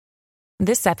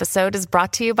This episode is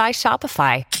brought to you by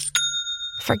Shopify.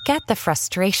 Forget the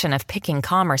frustration of picking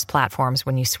commerce platforms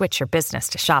when you switch your business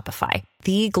to Shopify,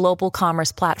 the global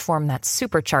commerce platform that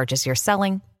supercharges your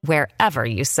selling wherever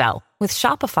you sell. With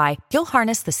Shopify, you'll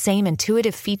harness the same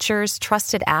intuitive features,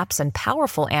 trusted apps, and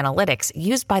powerful analytics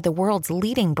used by the world's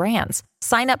leading brands.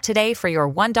 Sign up today for your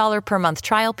 $1 per month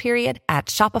trial period at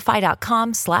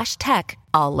shopify.com/tech,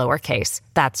 all lowercase.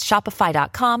 That's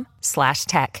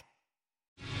shopify.com/tech.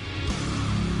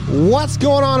 What's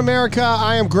going on, America?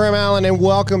 I am Graham Allen, and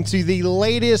welcome to the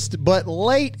latest but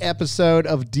late episode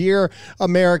of Dear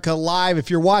America Live. If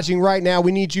you're watching right now,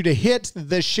 we need you to hit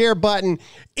the share button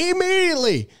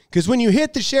immediately, because when you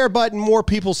hit the share button, more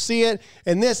people see it.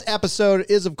 And this episode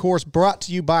is, of course, brought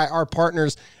to you by our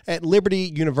partners at Liberty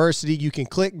University. You can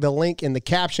click the link in the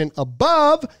caption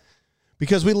above,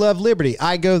 because we love Liberty.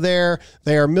 I go there.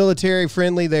 They are military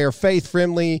friendly. They are faith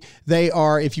friendly. They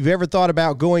are, if you've ever thought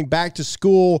about going back to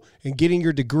school and getting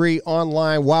your degree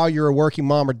online while you're a working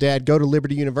mom or dad, go to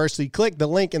Liberty University. Click the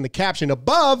link in the caption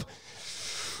above.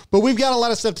 But we've got a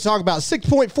lot of stuff to talk about.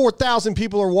 6.4 thousand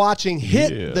people are watching.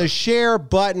 Hit the share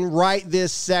button right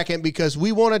this second, because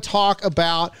we want to talk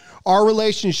about our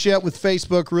relationship with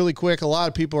Facebook really quick. A lot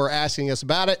of people are asking us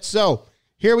about it. So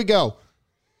here we go.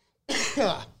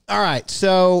 All right,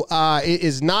 so it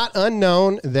is not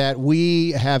unknown that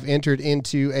we have entered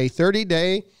into a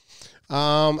 30-day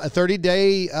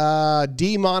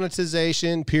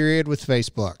demonetization period with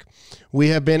Facebook. We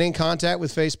have been in contact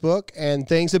with Facebook, and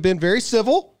things have been very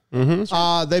civil.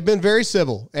 Mm-hmm. They've been very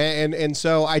civil, and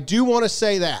so I do want to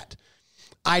say that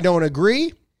I don't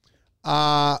agree,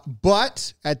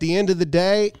 but at the end of the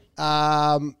day,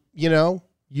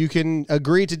 you can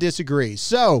agree to disagree.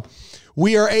 So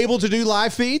we are able to do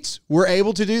live feeds. We're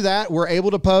able to do that. We're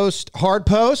able to hard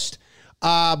post.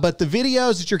 But the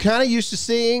videos that you're kind of used to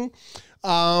seeing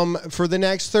for the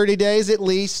next 30 days at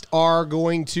least are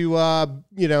going to,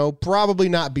 probably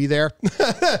not be there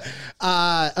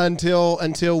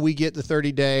until we get the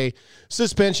 30-day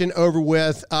suspension over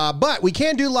with. But we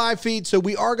can do live feeds, so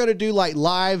we are going to do like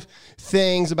live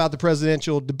things about the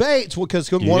presidential debates,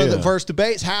 because one of the first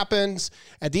debates happens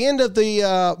at the end of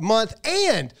the month,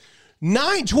 and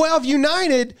 9/12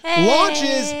 United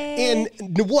launches in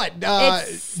what?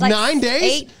 9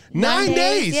 days? 9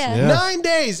 days. Yeah. 9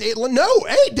 days. 8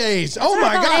 days. Oh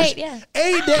my gosh. 8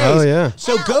 days. Oh, yeah.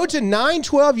 So go to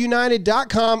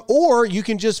 912united.com, or you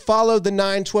can just follow the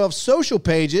 912 social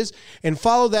pages and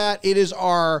follow that. It is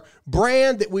our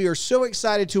brand that we are so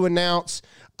excited to announce.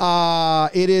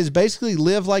 It is basically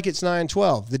Live Like It's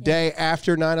 9/12, the day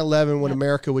after 9/11 when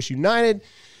America was united,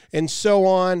 and so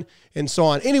on and so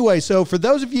on. Anyway, so for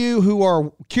those of you who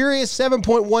are curious,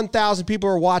 7.1 thousand people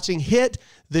are watching. Hit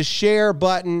the share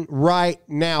button right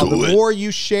now. The more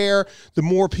you share, the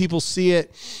more people see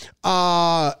it.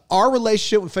 Our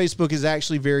relationship with Facebook is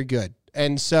actually very good.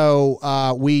 And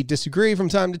so we disagree from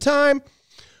time to time.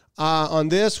 On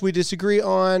this, we disagree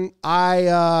on.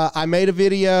 I made a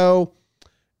video,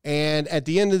 and at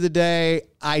the end of the day,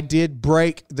 I did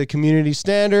break the community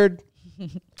standard.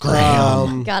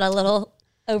 Got a little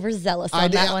overzealous on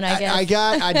that one, I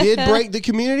guess. I did break the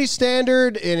community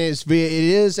standard, and it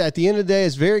is at the end of the day,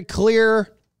 it's very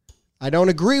clear. I don't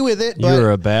agree with it. But,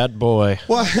 you're a bad boy.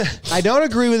 Well, I don't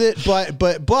agree with it, but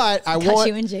I want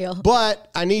you in jail. But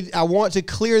I want to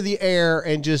clear the air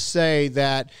and just say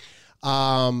that,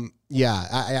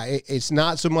 it's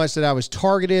not so much that I was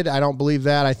targeted. I don't believe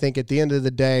that. I think at the end of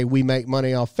the day, we make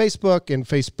money off Facebook, and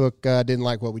Facebook didn't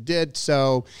like what we did.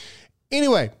 So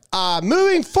anyway,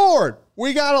 moving forward,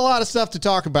 we got a lot of stuff to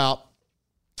talk about.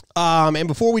 And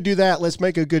before we do that, let's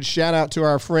make a good shout out to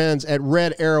our friends at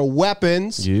Red Arrow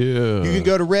Weapons. Yeah. You can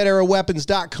go to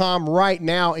redarrowweapons.com right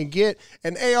now and get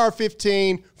an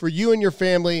AR-15 for you and your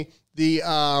family. The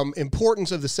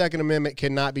importance of the Second Amendment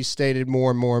cannot be stated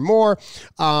more and more and more.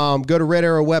 Go to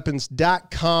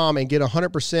redarrowweapons.com and get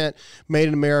 100% made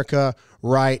in America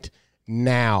right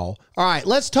now. All right,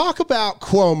 let's talk about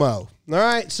Cuomo. All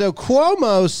right, so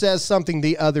Cuomo says something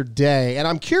the other day, and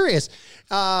I'm curious.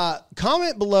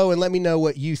 Comment below and let me know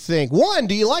what you think. One,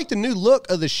 do you like the new look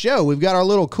of the show? We've got our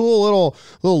little cool little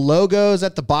logos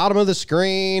at the bottom of the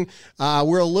screen.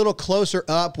 We're a little closer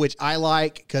up, which I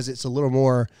like because it's a little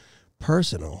more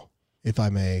personal, if I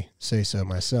may say so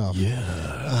myself.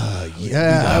 How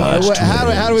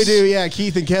do we do? Yeah,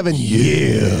 Keith and Kevin.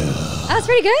 That's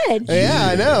pretty good. Yeah,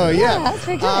 I know. Yeah, that's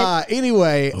pretty good.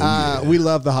 Anyway, we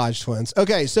love the Hodge twins.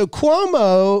 Okay, so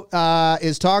Cuomo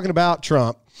is talking about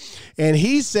Trump, and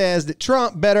he says that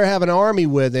Trump better have an army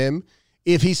with him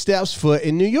if he steps foot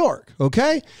in New York.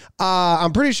 Okay.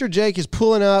 I'm pretty sure Jake is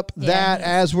pulling up that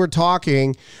as we're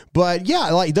talking, but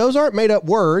yeah, like those aren't made up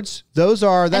words. That's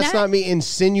not me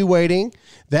insinuating.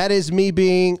 That is me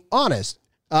being honest.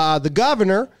 The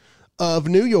governor of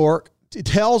New York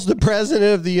tells the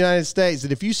president of the United States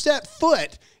that if you step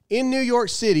foot in New York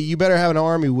City, you better have an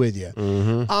army with you.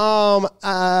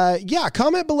 Yeah,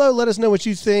 comment below. Let us know what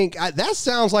you think. That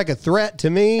sounds like a threat to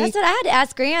me. That's what I had to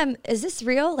ask Graham. Is this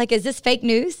real? Like, is this fake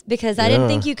news? Because I didn't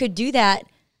think you could do that,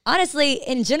 honestly,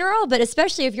 in general, but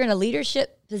especially if you're in a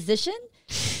leadership position.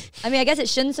 I mean, I guess it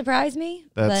shouldn't surprise me.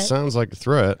 That sounds like a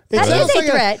threat. That is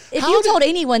a threat. If you told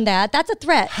anyone that's a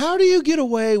threat. How do you get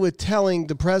away with telling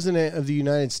the president of the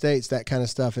United States that kind of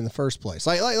stuff in the first place?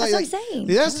 That's what I'm saying.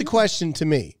 That's the question to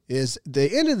me. Is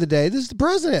the end of the day, this is the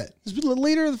president. This is the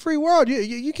leader of the free world.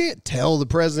 You can't tell the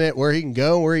president where he can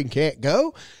go and where he can't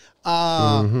go.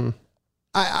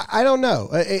 I don't know,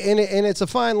 and it's a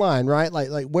fine line, right?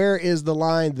 Like where is the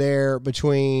line there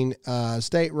between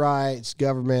state rights,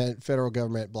 government, federal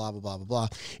government, blah blah blah blah blah.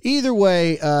 Either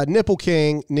way, Nipple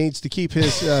King needs to keep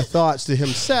his thoughts to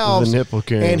himself. The Nipple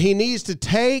King, and he needs to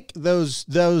take those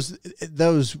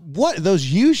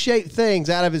U-shaped things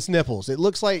out of his nipples. It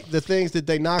looks like the things that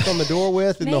they knock on the door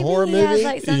with in the horror movie. Maybe he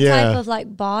has like some type of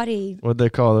like body. What they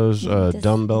call those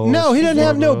dumbbells? No, he doesn't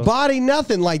have no body,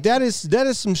 nothing. Like that is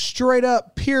some straight up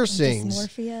piercings.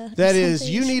 Dysmorphia. That is,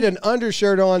 you need an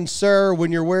undershirt on, sir,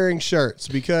 when you're wearing shirts,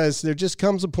 because there just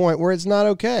comes a point where it's not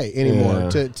okay anymore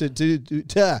to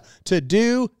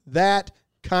do that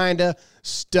kind of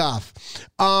stuff.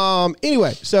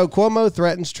 Anyway, so Cuomo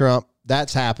threatens Trump.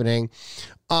 That's happening.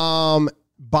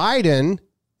 Biden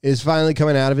is finally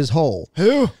coming out of his hole.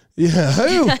 Who? Yeah,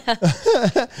 who?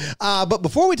 But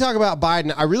before we talk about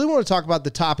Biden, I really want to talk about the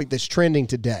topic that's trending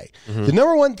today. The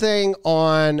number one thing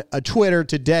on Twitter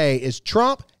today is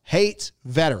Trump hates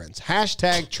veterans.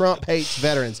 Hashtag Trump hates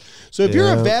veterans. So if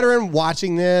you're a veteran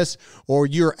watching this, or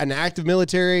you're an active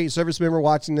military service member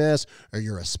watching this, or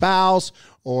you're a spouse,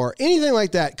 or anything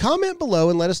like that, comment below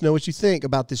and let us know what you think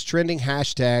about this trending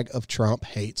hashtag of Trump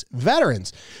hates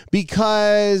veterans.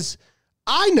 Because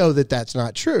I know that that's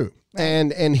not true.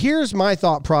 And here's my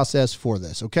thought process for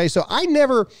this. Okay, so I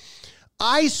never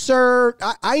served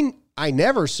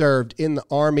in the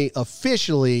Army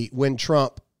officially when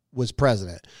Trump was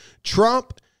president.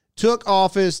 Trump took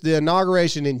office, the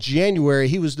inauguration in January.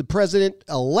 He was the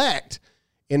president-elect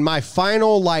in my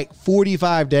final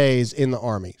 45 days in the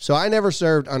Army. So I never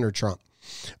served under Trump.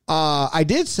 I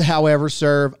did, however,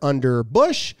 serve under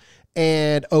Bush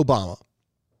and Obama.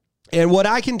 And what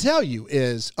I can tell you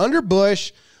is under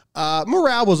Bush,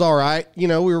 morale was all right. You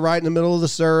know, we were right in the middle of the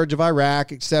surge of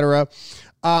Iraq, et cetera.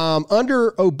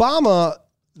 Under Obama,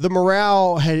 the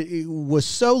morale was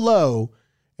so low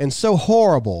and so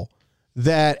horrible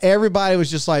that everybody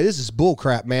was just like, this is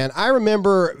bullcrap, man. I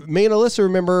remember, me and Alyssa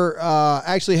remember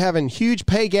actually having huge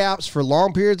pay gaps for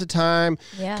long periods of time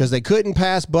because they couldn't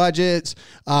pass budgets,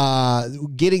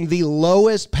 getting the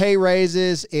lowest pay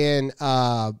raises in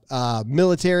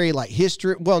military, like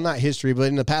history. Well, not history, but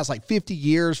in the past 50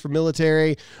 years for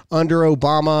military under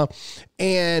Obama.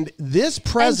 And this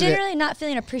president... And generally not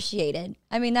feeling appreciated.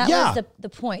 I mean, that was the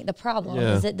point. The problem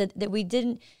is that we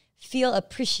didn't feel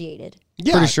appreciated.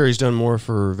 Yeah. Pretty sure he's done more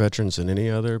for veterans than any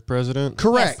other president.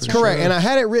 Correct. Yes, Sure. Sure. And I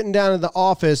had it written down in the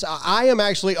office. I am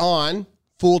actually on,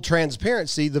 full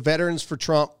transparency, the Veterans for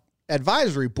Trump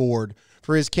advisory board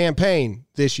for his campaign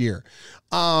this year.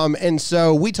 And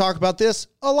so we talk about this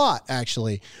a lot,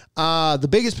 actually. The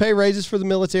biggest pay raises for the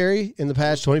military in the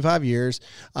past 25 years.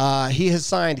 He has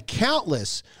signed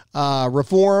countless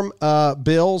reform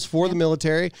bills for the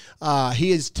military.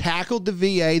 He has tackled the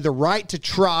VA, the right to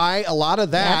try. A lot of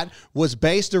that was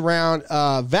based around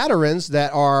veterans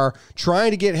that are trying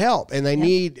to get help, and they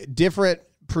need different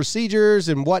procedures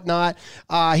and whatnot.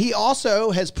 He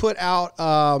also has put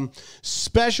out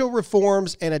special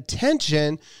reforms and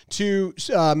attention to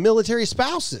military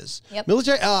spouses.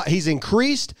 He's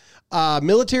increased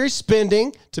military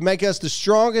spending to make us the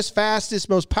strongest, fastest,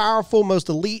 most powerful, most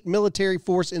elite military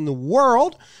force in the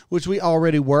world, which we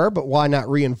already were, but why not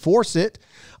reinforce it?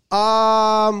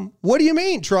 What do you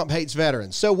mean Trump hates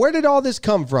veterans? So where did all this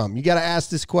come from? You got to ask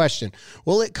this question.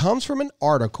 Well, it comes from an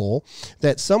article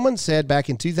that someone said back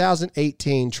in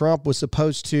 2018, Trump was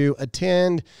supposed to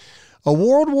attend a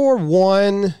World War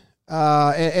I,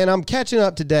 and I'm catching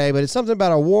up today, but it's something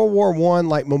about a World War I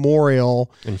memorial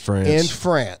in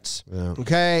France. Yeah.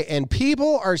 Okay. And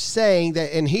people are saying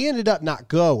that, and he ended up not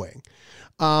going.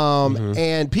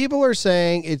 And people are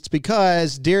saying it's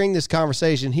because during this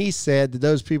conversation, he said that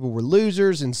those people were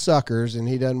losers and suckers, and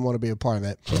he doesn't want to be a part of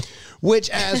it. Which,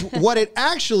 as what it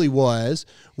actually was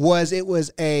it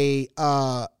was a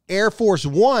Air Force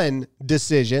One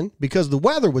decision because the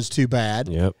weather was too bad.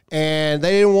 Yep. And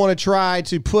they didn't want to try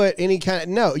to put any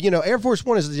kind of, Air Force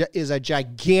One is a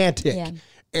gigantic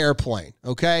airplane.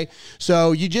 Okay.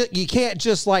 So you can't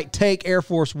just like take Air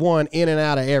Force One in and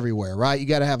out of everywhere, right? You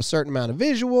got to have a certain amount of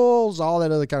visuals, all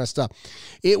that other kind of stuff.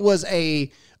 It was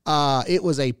a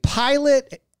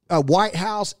pilot, a White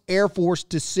House Air Force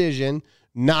decision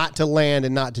not to land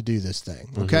and not to do this thing.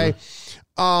 Okay.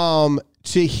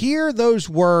 To hear those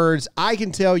words, I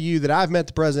can tell you that I've met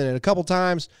the president a couple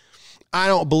times. I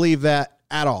don't believe that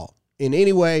at all in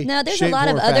any way. No, there's a shape, lot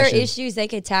of form, other fashion. issues they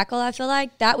could tackle. I feel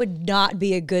like that would not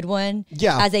be a good one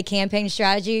as a campaign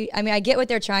strategy. I mean, I get what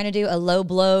they're trying to do, a low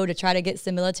blow to try to get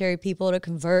some military people to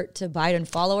convert to Biden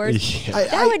followers. Yeah.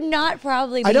 That would not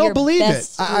probably be I don't your believe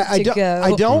best it. I route to go.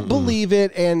 I don't believe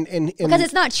it, and because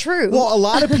it's not true. Well, a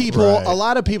lot of people, Right. a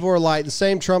lot of people are like the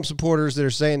same Trump supporters that are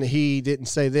saying that he didn't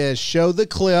say this. Show the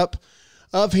clip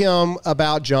of him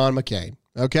about John McCain.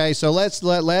 Okay, so let's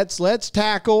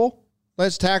tackle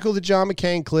the John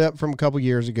McCain clip from a couple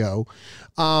years ago.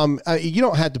 You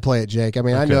don't have to play it, Jake. I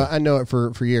mean, Okay. I know it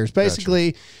for years.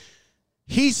 Basically,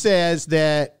 he says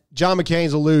that John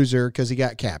McCain's a loser because he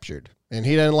got captured, and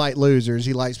he doesn't like losers.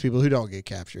 He likes people who don't get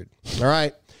captured. All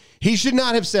right, he should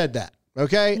not have said that.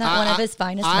 Okay, Not one of his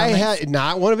finest moments.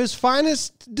 Not one of his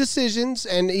finest decisions,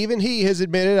 and even he has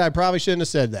admitted I probably shouldn't have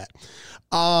said that.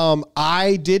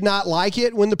 I did not like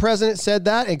it when the president said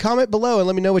that, and comment below and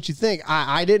let me know what you think.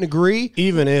 I didn't agree.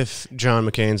 Even if John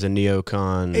McCain's a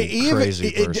neocon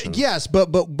crazy person. Yes, but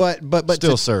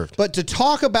Still served. But to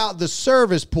talk about the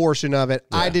service portion of it,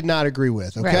 I did not agree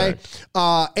with. Okay,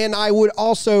 and I would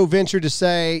also venture to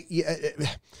say,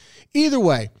 either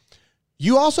way,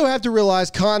 you also have to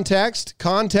realize context.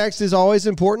 Context is always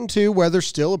important too, whether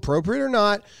still appropriate or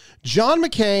not. John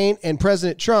McCain and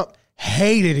President Trump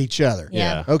hated each other.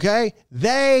 Yeah. Okay?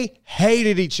 They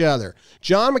hated each other.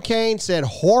 John McCain said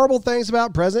horrible things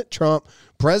about President Trump.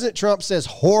 President Trump says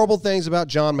horrible things about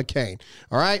John McCain.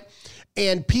 All right?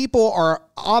 And people are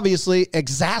obviously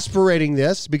exasperating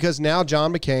this because now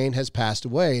John McCain has passed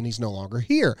away and he's no longer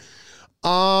here.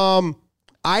 I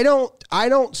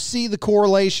don't see the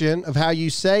correlation of how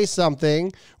you say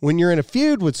something when you're in a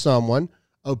feud with someone,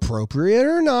 appropriate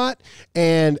or not,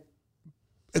 and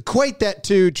equate that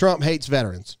to Trump hates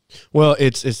veterans. Well,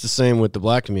 it's the same with the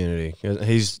black community.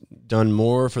 He's done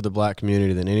more for the black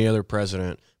community than any other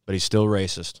president, but he's still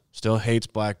racist, still hates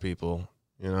black people,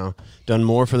 done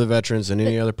more for the veterans than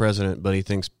any other president, but he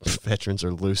thinks veterans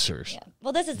are losers. Yeah.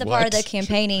 Well, this is the part of the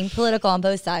campaigning, political on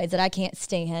both sides, that I can't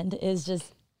stand, is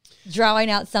just drawing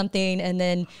out something and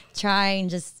then trying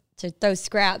just to throw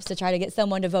scraps to try to get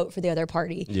someone to vote for the other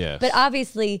party. Yes. But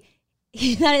obviously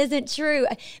that isn't true,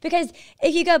 because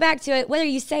if you go back to it, whether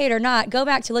you say it or not, go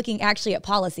back to looking actually at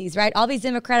policies, right? All these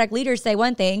Democratic leaders say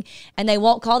one thing and they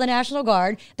won't call the National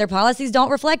Guard. Their policies don't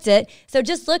reflect it. So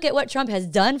just look at what Trump has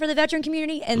done for the veteran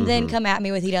community and then come at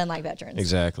me with he doesn't like veterans.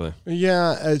 Exactly.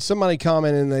 Yeah, somebody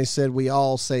commented and they said we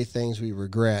all say things we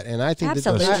regret, and I think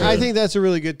Absolutely. I think that's a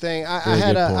really good thing. I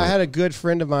Very good point. had a good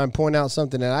friend of mine point out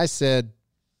something that I said,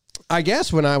 I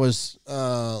guess when I was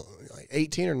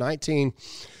 18 or 19.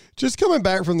 Just coming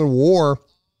back from the war,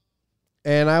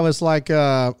 and I was like,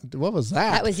 what was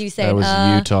that? That was you saying. That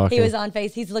was you talking. He was on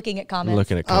face. He's looking at comments.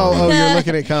 Looking at comments. Oh, you're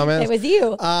looking at comments? It was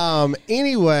you.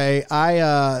 Anyway,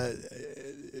 I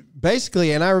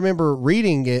basically, and I remember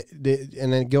reading it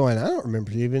and then going, I don't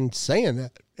remember even saying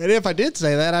that. And if I did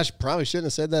say that, I probably shouldn't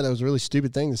have said that. It was a really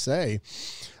stupid thing to say.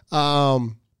 I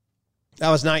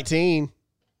was 19.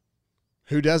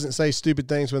 Who doesn't say stupid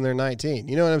things when they're 19?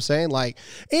 You know what I'm saying? Like,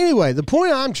 anyway, the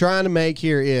point I'm trying to make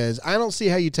here is I don't see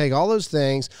how you take all those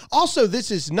things. Also,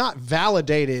 this is not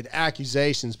validated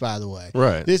accusations, by the way.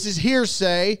 Right. This is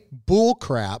hearsay, bull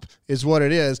crap is what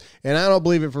it is, and I don't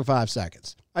believe it for 5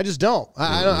 seconds. I just don't.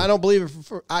 I don't believe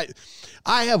it.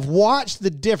 I have watched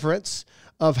the difference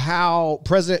of how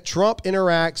President Trump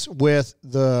interacts with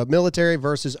the military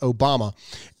versus Obama,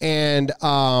 and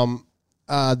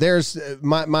there's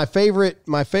my favorite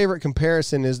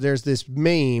comparison is there's this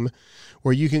meme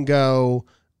where you can go,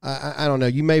 I don't know,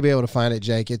 you may be able to find it,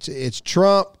 Jake. It's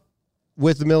Trump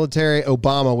with the military,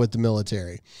 Obama with the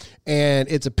military. And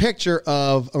it's a picture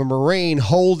of a Marine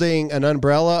holding an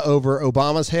umbrella over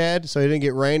Obama's head so he didn't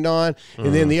get rained on.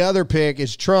 And then the other pic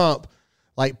is Trump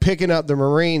like picking up the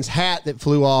Marine's hat that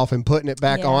flew off and putting it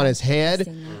back on his head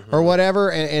or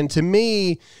whatever. And to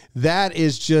me, that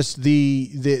is just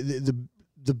the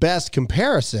the best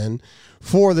comparison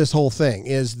for this whole thing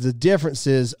is the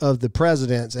differences of the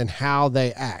presidents and how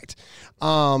they act.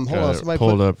 Hold on, somebody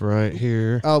pulled up right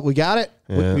here. Oh, we got it?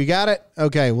 Yeah. We got it?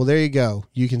 Okay, well, there you go.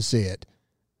 You can see it.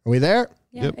 Are we there?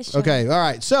 Yeah, Yep. it's showing. Okay, all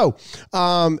right. So,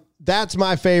 that's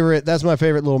my favorite. That's my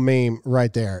favorite little meme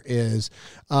right there. Is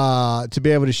to be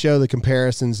able to show the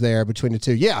comparisons there between the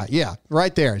two. Yeah,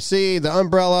 right there. See the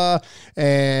umbrella,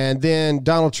 and then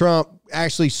Donald Trump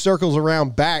actually circles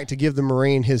around back to give the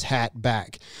Marine his hat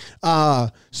back.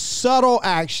 Subtle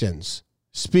actions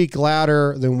speak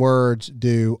louder than words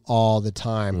do all the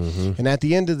time. And at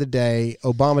the end of the day,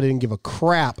 Obama didn't give a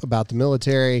crap about the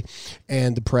military,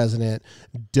 and the president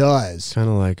does. Kind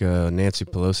of like Nancy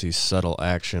Pelosi's subtle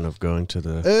action of going to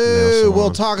the nail Ooh, salon.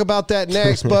 we'll talk about that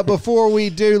next. But before we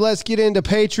do, let's get into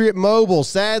Patriot Mobile.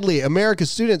 Sadly, America's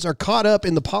students are caught up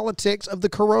in the politics of the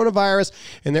coronavirus,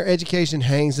 and their education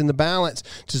hangs in the balance.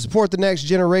 To support the next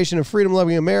generation of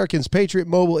freedom-loving Americans, Patriot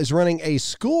Mobile is running a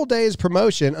school days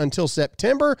promotion until September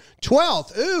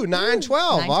 12th. Ooh,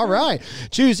 9/12. All right.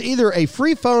 Choose either a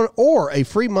free phone or a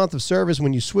free month of service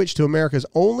when you switch to America's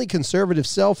only conservative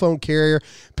cell phone carrier,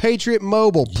 Patriot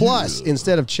Mobile. Plus,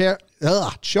 instead of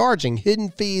charging hidden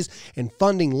fees and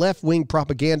funding left-wing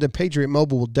propaganda, Patriot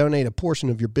Mobile will donate a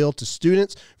portion of your bill to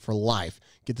students for life.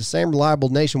 Get the same reliable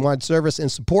nationwide service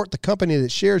and support the company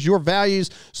that shares your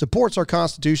values, supports our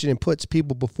Constitution, and puts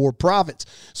people before profits.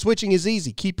 Switching is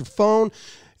easy. Keep your phone.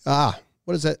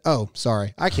 What is that? Oh,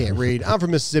 sorry. I can't read. I'm from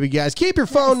Mississippi, guys. Keep your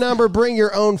phone number, bring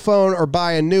your own phone, or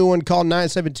buy a new one. Call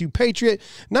 972-PATRIOT,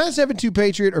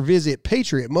 972-PATRIOT, or visit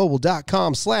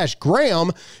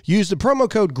patriotmobile.com/Graham. Use the promo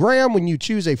code Graham when you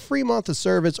choose a free month of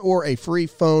service or a free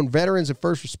phone. Veterans and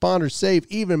first responders save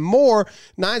even more.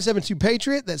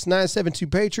 972-PATRIOT, that's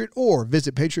 972-PATRIOT, or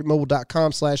visit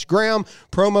patriotmobile.com/Graham.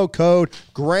 Promo code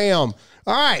Graham.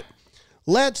 All right.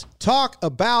 Let's talk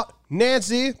about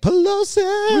Nancy Pelosi.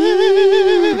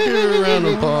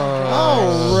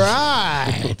 All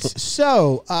right.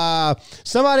 So,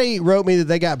 somebody wrote me that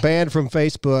they got banned from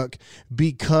Facebook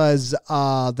because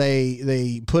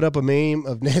they put up a meme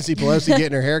of Nancy Pelosi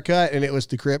getting her hair cut, and it was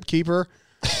the Crypt Keeper.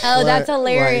 Oh, that's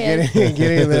hilarious.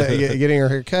 Getting her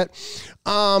hair cut.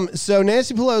 So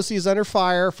Nancy Pelosi is under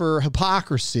fire for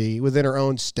hypocrisy within her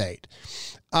own state.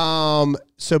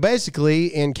 So basically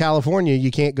in California,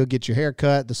 you can't go get your hair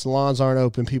cut. The salons aren't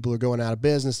open. People are going out of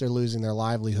business. They're losing their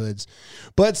livelihoods.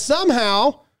 But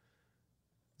somehow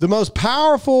the most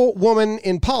powerful woman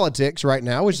in politics right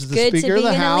now, which is the Speaker of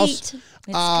the House,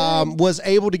 was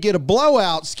able to get a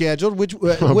blowout scheduled, which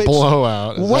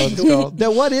blowout. Is that what it's called?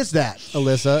 What is that,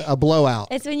 Alyssa? A blowout?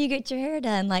 It's when you get your hair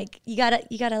done. Like you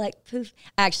gotta like poof.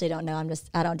 I actually don't know.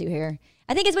 I don't do hair.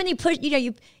 I think it's when you push,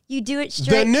 you do it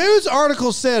straight. The news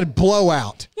article said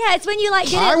blowout. Yeah, it's when you like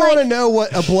get I it. want to like, know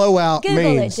what a blowout Google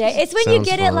means. it, Jay. It's when Sounds you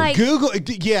get fun. it like Google.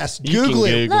 Yes, You Google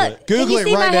can it. Google look. it. Google and you it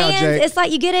see right my now, hands, Jay. It's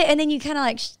like you get it and then you kind of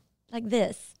like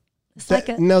this. It's like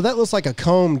a No, that looks like a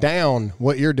comb down.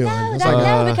 What you're doing? no, It's that, like,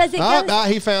 no, because it goes.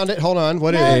 he found it. Hold on.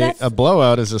 What is No, it? that's- A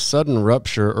blowout is a sudden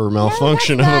rupture or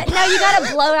malfunction no, of a no, you got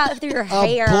to blow out through your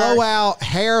hair. A blowout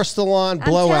hair salon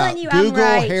blowout. telling you, I'm Google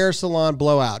right. hair salon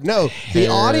blowout. No, the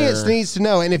Hair audience needs to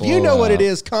know. And if you know what it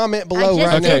blowout. is, comment below just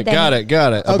right did now. Okay, that.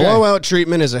 got it. A Okay. blowout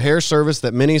treatment is a hair service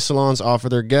that many salons offer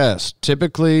their guests.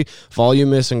 Typically,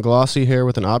 voluminous and glossy hair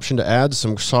with an option to add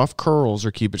some soft curls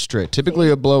or keep it straight. Typically,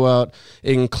 a blowout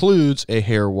includes a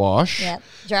hair wash, Yep.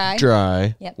 Dry.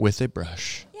 dry, Yep. with a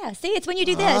brush. Yeah. See, it's when you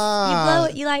do this. You blow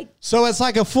it. You like. So it's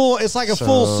like a full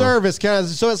service kind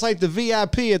of. So it's like the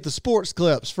VIP at the sports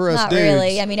clips for us Not dudes.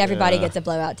 really. I mean, everybody gets a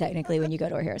blowout technically when you go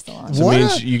to a hair salon. So What it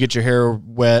means a- you get your hair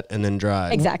wet and then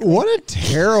dry. Exactly. What a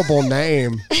terrible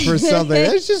name for something.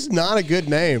 That's just not a good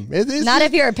name. It's Not just-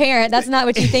 if you're a parent. That's not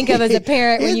what you think of as a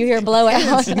parent when you hear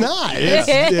blowout. It's not.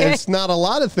 It's not a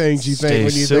lot of things you think Stay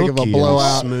when you think of a silky and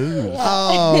blowout. smooth.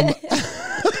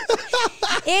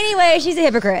 Anyway, she's a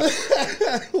hypocrite.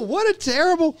 What a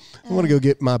terrible. I want to go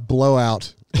get my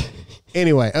blowout.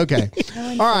 Anyway, okay.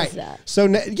 All right. says that. So,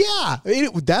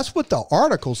 that's what the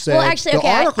article said. Well, actually, The okay.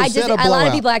 article I said just a a lot blowout.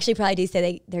 of people actually probably do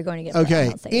say they're going to get. blowout. I Okay.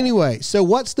 don't say that. Anyway, so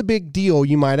what's the big deal,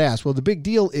 you might ask? Well, the big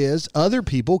deal is other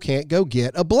people can't go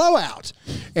get a blowout.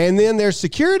 And then there's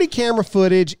security camera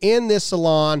footage in this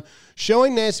salon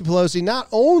showing Nancy Pelosi not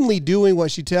only doing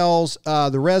what she tells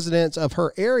the residents of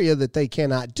her area that they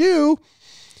cannot do,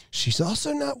 she's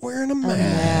also not wearing a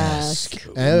mask.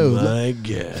 Oh, My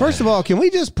God. first of all, can we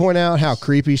just point out how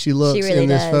creepy she looks She really in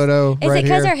this does. photo Is right it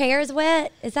because here? her hair is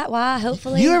wet? Is that why?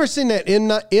 Hopefully. You ever seen that M.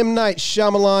 Night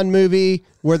Shyamalan movie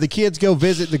where the kids go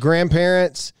visit the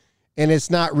grandparents and it's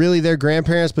not really their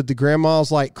grandparents, but the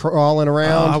grandma's like crawling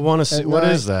around. I want to see what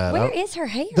is that? Where is her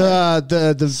hair?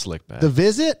 The Slick back. The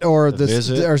Visit or the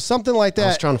Visit? or something like that. I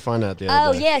was trying to find out the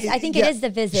other day. Yes, I think it is the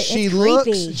Visit. She it's looks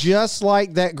creepy. just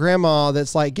like that grandma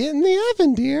that's like, get in the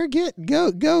oven, dear.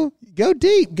 Go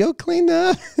deep. Go clean the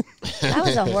oven. That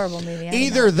was a horrible movie. I did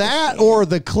Either not that appreciate or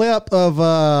the clip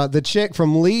of the chick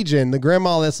from Legion, the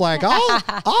grandma that's like,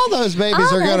 all those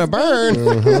babies All are gonna those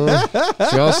burn.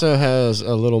 She also has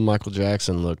a little Michael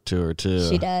Jackson look to her too.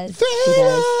 She does. She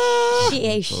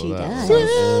does. She does.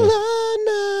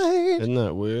 Isn't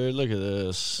that weird? Look at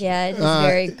this. Yeah, it's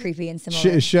very creepy and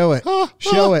similar. Show it.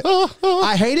 Show it.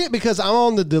 I hate it because I'm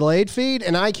on the delayed feed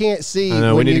and I can't see I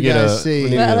know, when we need you to get guys a, see. we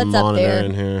need to Well, get a it's up monitor there.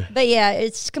 in here. But yeah,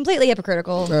 it's completely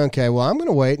hypocritical. Okay, well, I'm going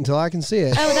to wait until I can see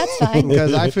it. Oh, that's fine.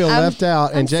 Because I feel left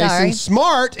out. And I'm Jason sorry.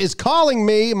 Smart is calling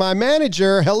me, my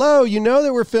manager. Hello, you know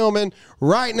that we're filming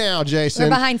right now, Jason. We're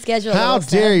behind schedule. How it looks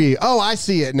dare like. you? Oh, I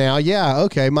see it now. Yeah,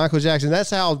 okay, Michael Jackson.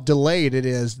 That's how delayed it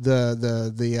is.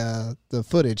 The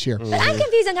footage here. But I'm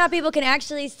confused on how people can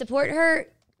actually support her.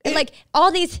 And like all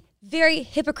these very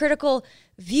hypocritical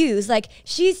views. Like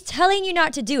she's telling you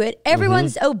not to do it.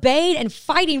 Everyone's obeyed and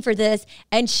fighting for this,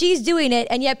 and she's doing it,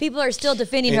 and yet people are still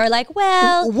defending her. Like,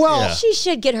 well, she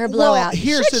should get her blowout.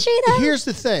 Here's Should she though? here's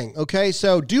the thing. Okay,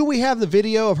 so do we have the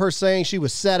video of her saying she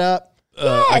was set up?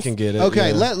 I can get it.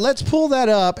 Okay, yeah. let's pull that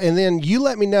up, and then you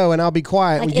let me know, and I'll be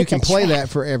quiet, Like, and you it's can a play trap. that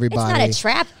for everybody. It's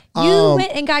not a trap. You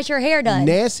went and got your hair done.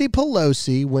 Nancy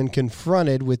Pelosi, when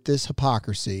confronted with this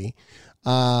hypocrisy,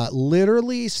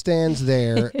 literally stands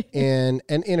there in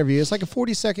an interview. It's like a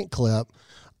 40-second clip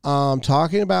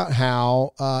talking about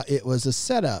how it was a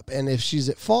setup. And if she's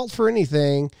at fault for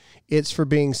anything, it's for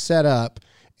being set up.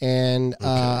 And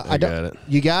I don't. got it.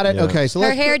 You got it. Yeah. Okay, so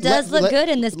Her hair does look good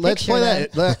in this let's picture, play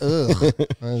that.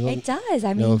 It does.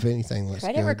 I know mean, if anything looks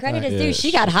credit good. where credit All right. is due.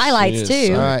 She got highlights She is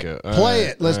too. All right, psycho. play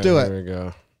it. Let's do it. Here we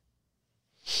go.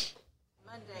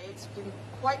 Monday. It's been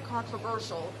quite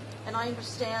controversial, and I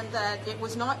understand that it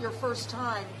was not your first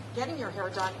time getting your hair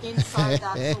done inside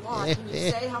that salon. Can you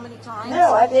say how many times?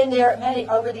 No, I've been there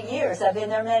over the years. I've been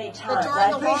there many times. during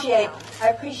I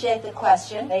the appreciate the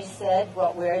question. They said,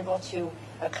 well, we're able to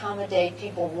accommodate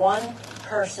people one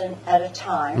person at a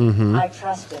time. I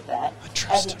trusted that.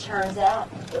 As it turns out,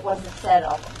 it was a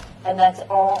setup. And that's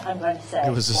all I'm going to say.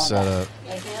 It was a on setup.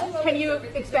 that. Anything else? Can you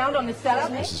expound on the setup?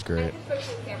 This is great. I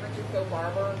spoke with San Francisco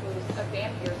barber who's a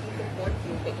fan of yours. He supports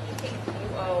you, but do you think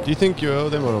you owe Do you think you owe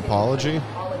them an apology?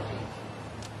 apology?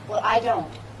 Well, I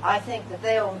don't. I think that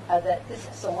they owe, that this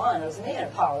salon owes me an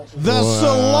apology. The Wow.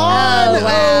 salon Oh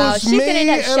wow, owes she's me gonna end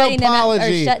up an shutting them out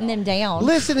apology. or shutting them down.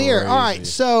 Listen here. All right.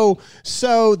 Crazy.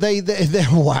 So they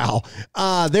wow.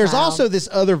 There's Wow. also this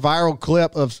other viral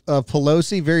clip of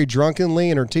Pelosi very drunkenly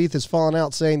and her teeth is falling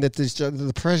out saying that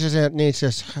the president needs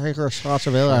to take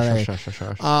responsibility.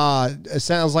 It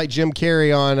sounds like Jim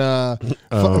Carrey on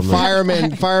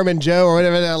Fireman Joe or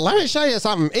whatever. Let me show you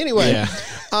something. Anyway,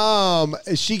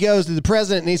 she goes, the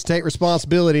president needs to take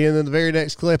responsibility, and then the very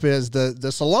next clip is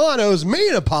the salon owes me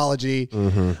an apology.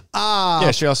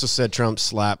 Yeah, she also said Trump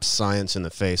slaps science in the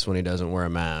face when he doesn't wear a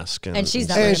mask. And she's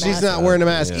not And wearing a she's mask. not wearing a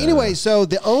mask. Yeah. Anyway, so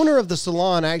the owner of the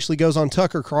salon actually goes on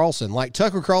Tucker Carlson. Like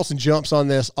Tucker Carlson jumps on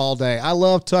this all day. I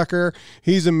love Tucker.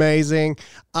 He's amazing.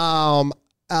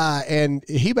 And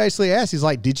he basically asked, he's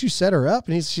like, did you set her up?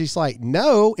 And she's like,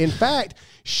 no. In fact,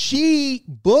 she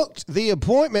booked the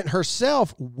appointment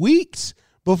herself weeks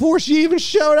before she even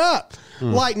showed up.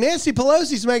 Like Nancy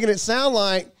Pelosi's making it sound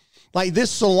like this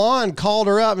salon called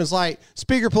her up and was like,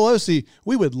 Speaker Pelosi,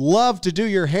 we would love to do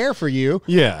your hair for you.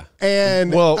 Yeah.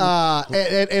 And Well-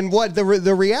 and what the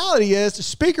reality is,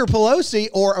 Speaker Pelosi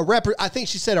or a rep, I think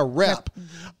she said a rep,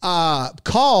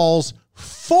 calls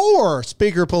for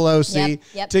Speaker Pelosi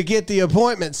Yep. to get the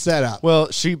appointment set up. Well,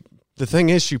 the thing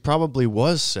is, she probably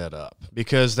was set up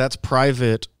because that's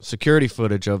private security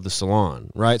footage of the salon,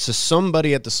 right? So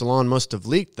somebody at the salon must have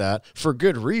leaked that for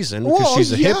good reason because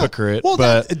she's a hypocrite. Well,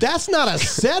 but that's not a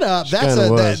setup.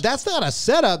 kinda was. That's not a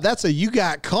setup. That's a you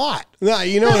got caught. No,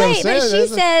 you know what I'm But saying? she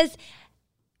That's a- says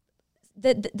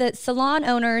the salon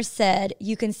owner said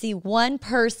you can see one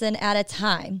person at a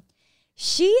time.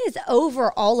 She is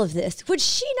over all of this. Would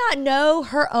she not know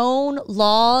her own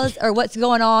laws or what's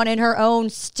going on in her own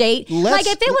state? Like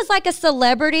if it was like a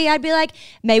celebrity, I'd be like,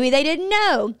 maybe they didn't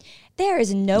know. There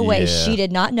is no way Yeah. she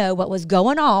did not know what was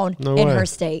going on in way. her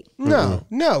state. No.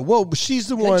 Well, she's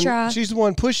the one. try. She's the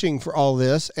one pushing for all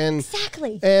this, and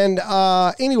Exactly. And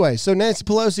anyway, so Nancy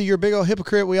Pelosi, you're a big old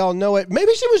hypocrite. We all know it.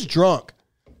 Maybe she was drunk.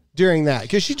 during that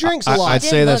because she drinks a lot. I'd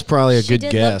say that's probably a she good did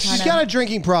look guess. kinda- She's got a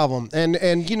drinking problem, and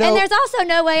you know. And there's also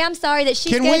no way, I'm sorry, that she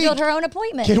Can we- scheduled her own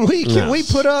appointment. Can we No.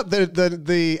 put up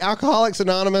the Alcoholics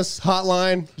Anonymous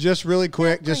hotline just really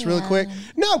quick?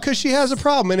 No, because she has a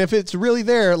problem, and if it's really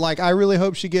there, like I really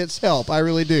hope she gets help. I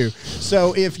really do.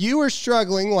 So if you are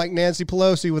struggling like Nancy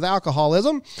Pelosi with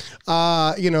alcoholism,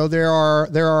 you know there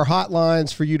are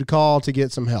hotlines for you to call to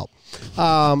get some help.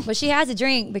 But she has a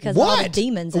drink because of all the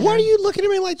demons. in What her. are you looking at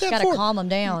me like that Got for? to calm them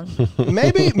down.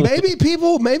 maybe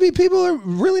people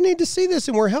really need to see this,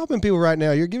 and we're helping people right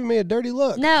now. You're giving me a dirty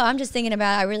look. No, I'm just thinking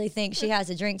about. I really think she has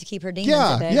a drink to keep her demons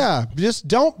at bay. Yeah. Just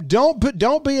don't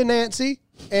be a Nancy,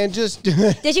 and just.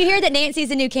 Did you hear that Nancy's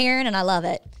the new Karen? And I love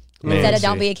it. Instead of Nancy.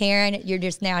 don't be a Karen, you're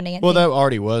just now Nancy. Well, that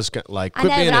already was like I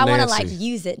quit know, being but a I want to Nancy. like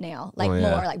use it now, like Oh,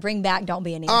 yeah. more, like bring back don't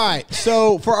be a Nancy. All right.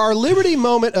 So for our Liberty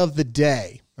moment of the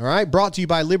day. All right, brought to you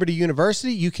by Liberty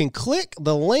University. You can click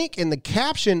the link in the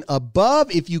caption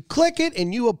above. If you click it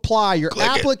and you apply, your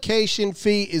application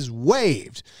fee is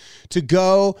waived to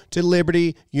go to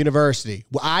Liberty University.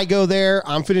 Well, I go there.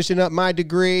 I'm finishing up my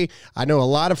degree. I know a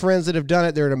lot of friends that have done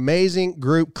it. They're an amazing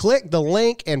group. Click the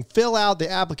link and fill out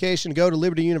the application. Go to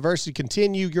Liberty University.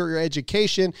 Continue your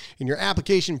education, and your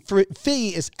application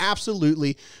fee is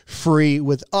absolutely free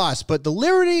with us. But the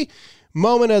Liberty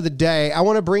moment of the day, I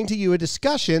want to bring to you a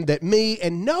discussion that me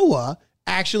and Noah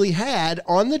actually had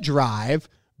on the drive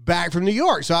back from New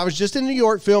York. So I was just in New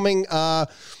York filming a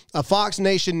Fox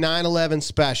Nation 9/11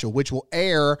 special, which will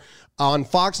air on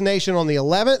Fox Nation on the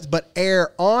 11th, but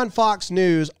air on Fox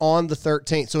News on the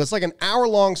 13th. So it's like an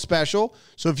hour-long special.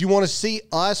 So if you want to see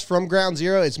us from Ground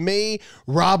Zero, it's me,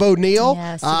 Rob O'Neill,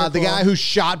 Yeah, super the cool. guy who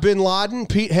shot Bin Laden,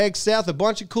 Pete Hegseth, a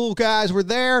bunch of cool guys were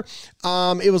there.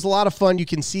 It was a lot of fun. You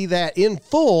can see that in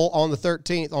full on the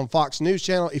 13th on Fox News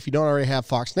Channel if you don't already have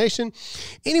Fox Nation.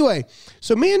 Anyway,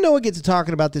 so me and Noah get to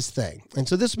talking about this thing. And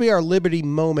so this will be our Liberty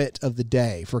moment of the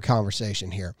day for conversation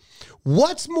here.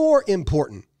 What's more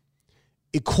important,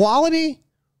 equality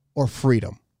or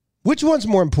freedom? Which one's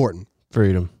more important?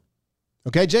 Freedom.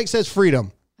 Okay, Jake says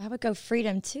freedom. I would go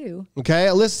freedom too. Okay,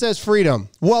 Alyssa says freedom.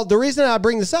 Well, the reason I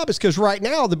bring this up is because right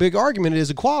now the big argument is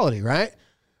equality, right?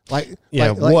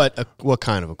 Yeah. What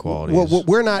kind of equality? is?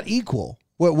 We're not equal.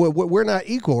 We're not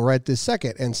equal right this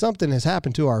second, and something has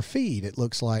happened to our feed. It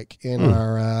looks like in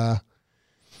our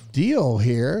deal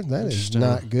here. That is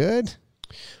not good.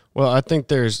 Well, I think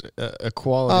there's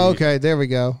equality. Oh, okay, there we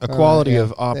go. Equality Yeah.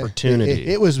 of opportunity.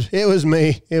 It was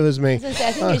me. It was me. I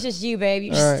think it's just you, babe. You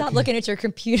All just right. stop looking at your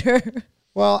computer.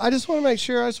 Well, I just want to make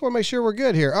sure we're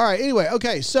good here. All right. Anyway,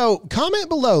 okay. So comment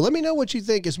below. Let me know what you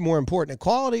think is more important,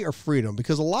 equality or freedom,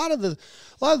 because a lot of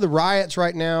the riots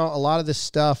right now, a lot of this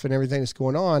stuff and everything that's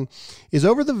going on is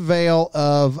over the veil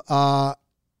of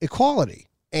equality.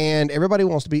 And everybody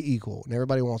wants to be equal, and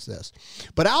everybody wants this.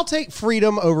 But I'll take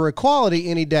freedom over equality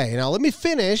any day. Now, let me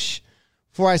finish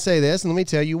before I say this, and let me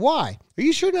tell you why. Are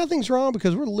you sure nothing's wrong?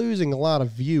 Because we're losing a lot of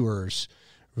viewers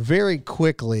very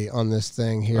quickly on this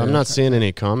thing here. I'm not seeing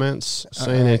any comments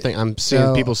saying anything. I'm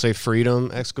seeing people say freedom,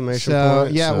 exclamation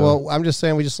point. Yeah, well, I'm just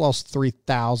saying we just lost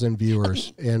 3,000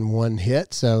 viewers in one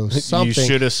hit. So something. You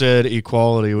should have said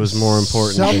equality was more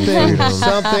important than freedom.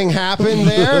 Something happened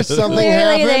there. Something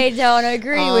Clearly, happened. they don't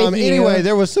agree with you. Anyway,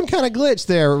 there was some kind of glitch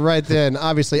there right then,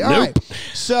 obviously. All right.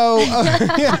 So,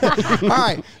 all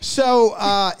right.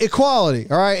 So, equality.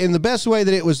 All right. In the best way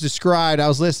that it was described, I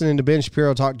was listening to Ben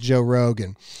Shapiro talk to Joe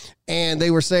Rogan, and they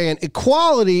were saying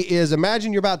equality is,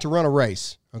 imagine you're about to run a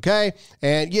race. Okay.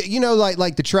 And you know,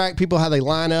 like the track people, how they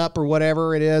line up or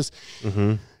whatever it is.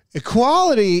 Mm-hmm.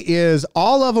 Equality is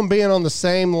all of them being on the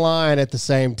same line at the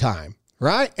same time.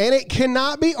 Right. And it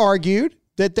cannot be argued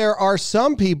that there are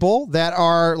some people that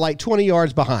are like 20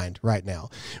 yards behind right now,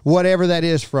 whatever that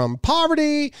is, from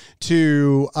poverty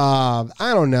to, I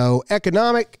don't know,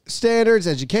 economic standards,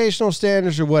 educational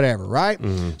standards, or whatever, right?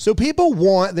 Mm-hmm. So people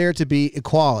want there to be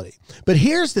equality. But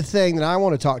here's the thing that I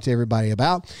want to talk to everybody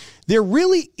about. There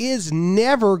really is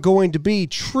never going to be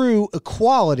true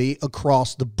equality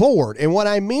across the board. And what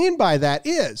I mean by that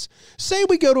is, say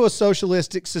we go to a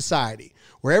socialistic society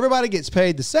where everybody gets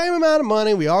paid the same amount of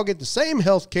money, we all get the same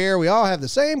health care, we all have the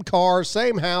same cars,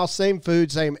 same house, same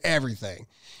food, same everything.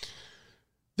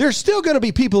 There's still going to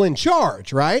be people in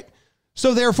charge, right?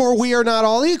 So therefore, we are not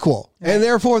all equal. Right. And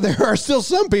therefore, there are still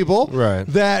some people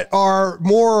that are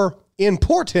more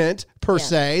important, per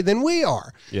se, than we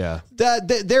are. Yeah.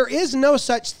 There is no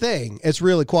such thing as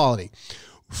real equality.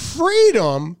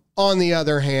 Freedom, on the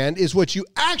other hand, is what you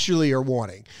actually are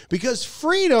wanting, because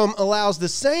freedom allows the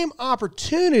same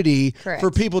opportunity for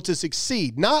people to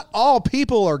succeed. Not all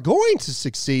people are going to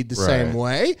succeed the same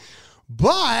way,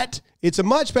 but It's a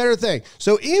much better thing.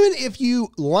 So even if you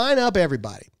line up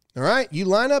everybody, all right, you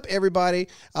line up everybody,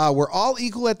 we're all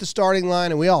equal at the starting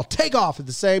line, and we all take off at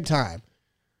the same time.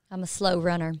 I'm a slow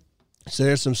runner. So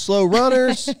there's some slow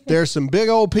runners. There's some big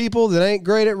old people that ain't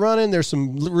great at running. There's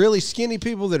some really skinny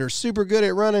people that are super good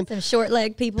at running. Some short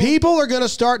leg people. People are going to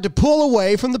start to pull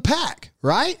away from the pack,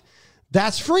 right?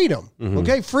 That's freedom.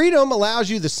 Okay. Freedom allows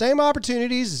you the same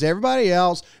opportunities as everybody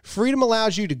else. Freedom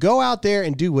allows you to go out there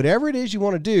and do whatever it is you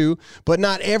want to do, but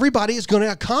not everybody is going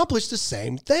to accomplish the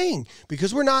same thing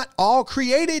because we're not all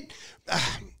created.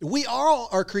 We all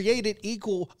are created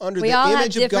equal under the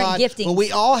image of God, giftings. but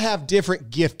we all have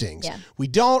different giftings. Yeah. We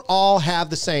don't all have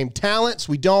the same talents.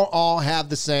 We don't all have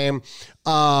the same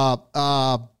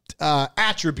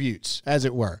attributes, as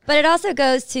it were. But it also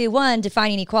goes to one,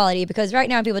 defining equality, because right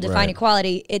now when people define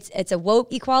equality, it's a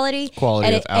woke equality,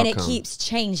 and it keeps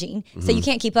changing. So you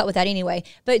can't keep up with that anyway.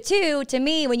 But two, to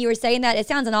me, when you were saying that, it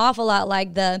sounds an awful lot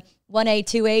like the 1A,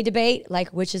 2A debate, like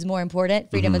which is more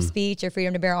important, freedom of speech or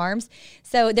freedom to bear arms.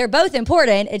 So they're both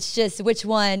important. It's just which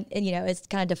one, and it's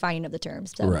kind of defining of the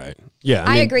terms. So. Right. Yeah.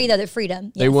 I agree, though, that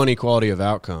freedom. They want equality of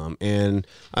outcome. And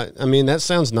I mean, that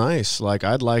sounds nice. Like,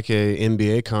 I'd like a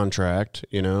NBA contract.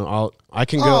 I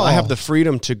can go, I have the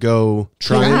freedom to go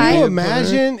try. Can you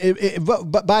imagine?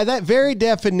 But by that very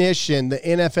definition, the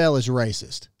NFL is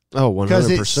racist. Oh, 100%. Because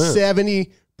it's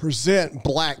 70%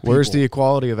 black people. Where's the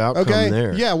equality of outcome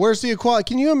there? Yeah, where's the equality?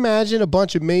 Can you imagine a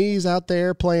bunch of me's out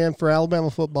there playing for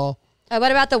Alabama football? What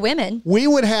about the women? We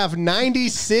would have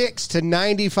 96 to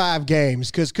 95 games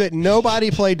because couldn't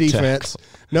nobody play defense.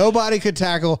 Nobody could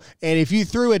tackle. And if you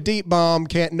threw a deep bomb,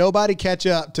 can't nobody catch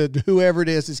up to whoever it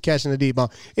is catching a deep bomb.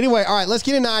 Anyway, all right, let's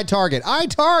get into iTarget.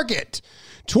 iTarget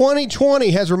 2020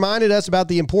 has reminded us about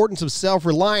the importance of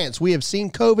self-reliance. We have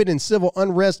seen COVID and civil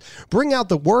unrest bring out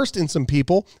the worst in some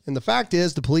people, and the fact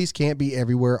is the police can't be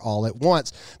everywhere all at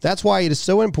once. That's why it is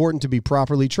so important to be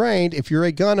properly trained if you're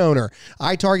a gun owner.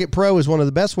 iTarget Pro is one of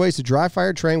the best ways to dry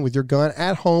fire train with your gun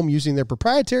at home using their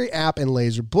proprietary app and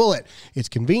laser bullet. It's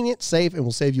convenient, safe, and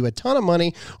will save you a ton of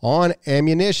money on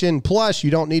ammunition. Plus,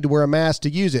 you don't need to wear a mask to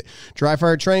use it. Dry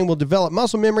fire training will develop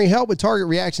muscle memory, help with target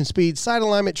reaction speed, sight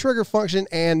alignment, trigger function,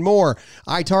 and more.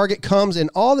 iTarget comes in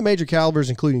all the major calibers,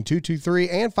 including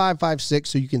 .223 and .556,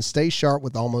 so you can stay sharp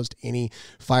with almost any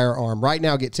firearm. Right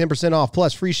now, get 10% off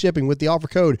plus free shipping with the offer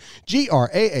code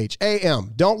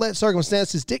GRAHAM. Don't let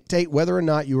circumstances dictate whether or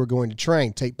not you are going to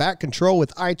train. Take back control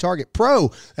with iTarget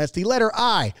Pro. That's the letter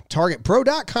I.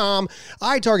 TargetPro.com.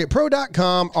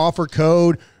 iTargetPro.com. Offer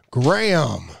code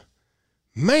Graham.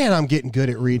 Man, I'm getting good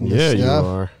at reading this stuff. Yeah, you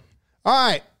are. All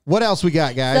right. What else we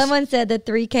got, guys? Someone said the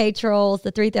 3K trolls,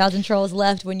 the 3,000 trolls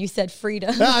left when you said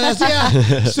freedom. As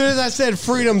soon as I said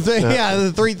freedom thing,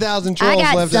 the 3,000 trolls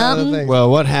left out of the thing. Well,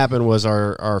 what happened was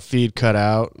our feed cut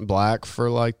out black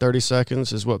for like 30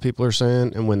 seconds is what people are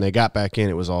saying. And when they got back in,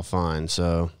 it was all fine.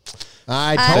 So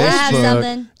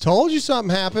I told you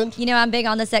something happened. I'm big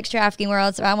on the sex trafficking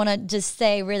world, so I want to just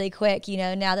say really quick,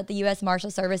 now that the U.S.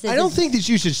 Marshal Service I don't think that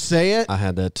you should say it. I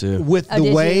had that too. With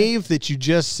the wave that you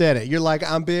just said it. You're like,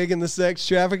 I'm big in the sex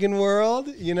trafficking world.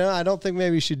 I don't think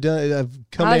maybe you should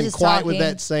come in quite with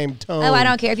that same tone. Oh, I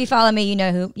don't care. If you follow me, you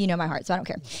know my heart, so I don't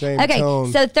care. Same okay,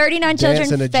 tone. So 39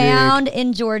 children found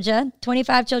in Georgia,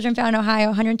 25 children found in Ohio,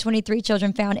 123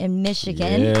 children found in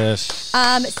Michigan. Yes.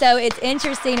 So it's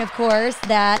interesting, of course,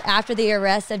 that after the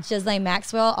arrest of Ghislaine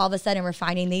Maxwell, all of a sudden we're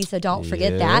finding these, so don't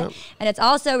forget that. And it's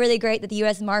also really great that the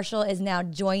U.S. Marshal is now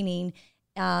joining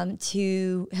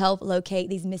to help locate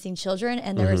these missing children,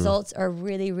 and the results are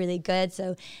really, really good.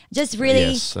 So just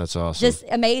really, yes, that's awesome. Just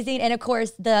amazing. And of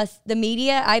course, the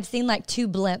media, I've seen like 2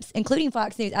 blimps, including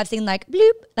Fox News. I've seen like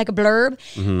bloop, like a blurb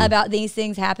about these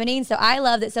things happening. So I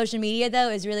love that social media, though,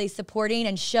 is really supporting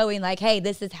and showing like, hey,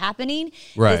 this is happening.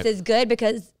 Right. This is good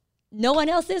because no one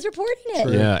else is reporting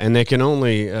it. Yeah, and they can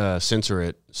only censor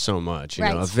it so much. You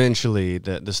know, Right. eventually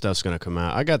the stuff's going to come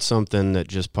out. I got something that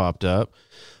just popped up.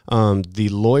 The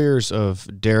lawyers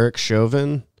of Derek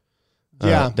Chauvin,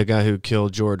 the guy who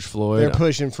killed George Floyd. They're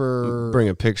pushing for... Bring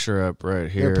a picture up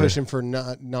right here. They're pushing for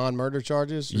non-murder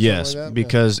charges? Or yes, something like that?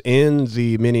 because in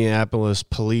the Minneapolis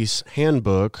Police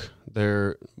Handbook,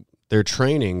 they're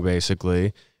training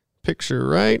basically. Picture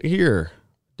right here.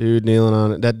 Dude kneeling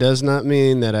on it. That does not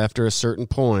mean that after a certain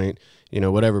point,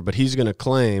 whatever, but he's going to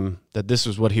claim that this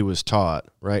is what he was taught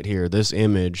right here, this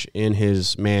image in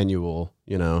his manual,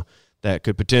 that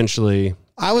could potentially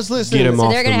I was listening. get him So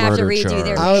off they're the gonna have to murder redo charge.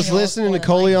 their- I was listening to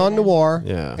Coleon Noir.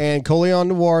 Yeah. And Coleon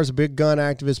Noir is a big gun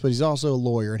activist, but he's also a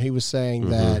lawyer. And he was saying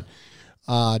that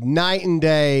Night and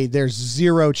day, there's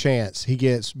zero chance he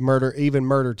gets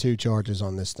murder 2 charges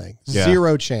on this thing. Yeah.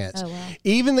 Zero chance. Oh, wow.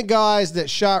 Even the guys that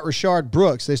shot Rashard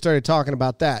Brooks, they started talking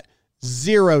about that.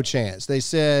 Zero chance. They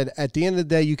said at the end of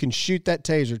the day, you can shoot that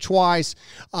taser twice,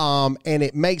 and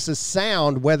it makes a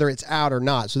sound whether it's out or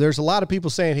not. So there's a lot of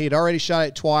people saying he had already shot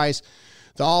it twice.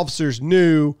 The officers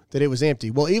knew that it was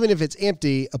empty. Well, even if it's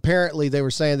empty, apparently they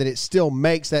were saying that it still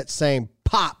makes that same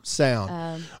pop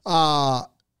sound.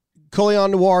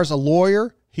 Colion Noir is a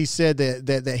lawyer. He said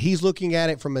that he's looking at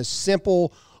it from a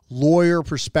simple lawyer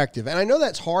perspective. And I know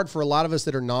that's hard for a lot of us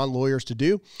that are non-lawyers to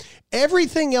do.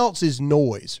 Everything else is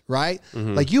noise, right?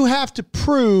 Mm-hmm. Like you have to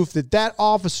prove that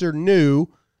officer knew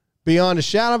beyond a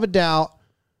shadow of a doubt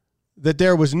that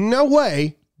there was no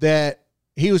way that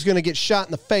he was going to get shot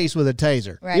in the face with a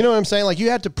taser. Right. You know what I'm saying? Like you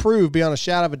have to prove beyond a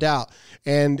shadow of a doubt,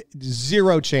 and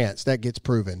zero chance that gets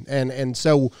proven. And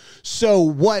so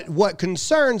what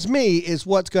concerns me is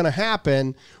what's going to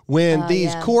happen when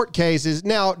these court cases.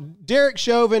 Now, Derek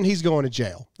Chauvin, he's going to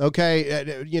jail.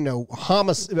 Okay,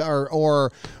 homicide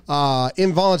or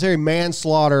involuntary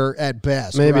manslaughter at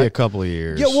best. Maybe right? a couple of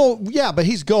years. Yeah, well, yeah, but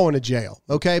he's going to jail.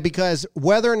 Okay, because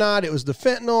whether or not it was the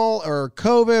fentanyl or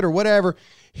COVID or whatever,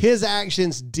 his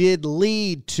actions did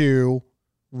lead to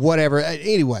whatever.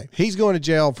 Anyway, he's going to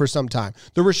jail for some time.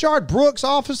 The Rashard Brooks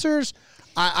officers,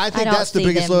 I think don't that's the see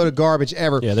biggest them. load of garbage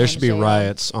ever. Yeah, there should be jail.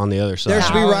 riots on the other side. There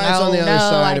should be riots on the other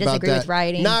side I about disagree that. with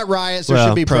rioting. Not riots. There Well,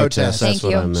 should be protests. That's Thank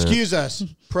what I you. meant. Excuse us.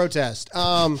 Protest.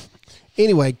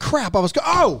 Anyway, crap. All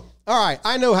right.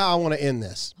 I know how I want to end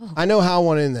this.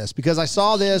 Because I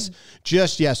saw this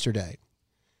just yesterday.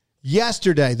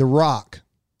 Yesterday, The Rock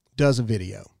does a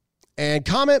video. And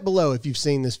comment below if you've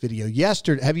seen this video.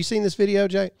 Have you seen this video,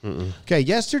 Jay? Mm-mm. Okay,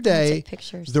 yesterday, Take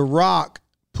pictures. The Rock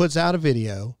puts out a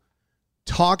video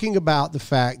talking about the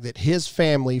fact that his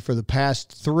family, for the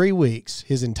past 3 weeks,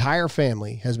 his entire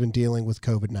family has been dealing with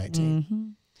COVID-19. Mm-hmm.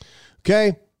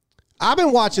 Okay, I've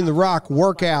been watching The Rock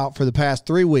work out for the past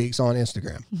 3 weeks on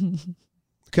Instagram.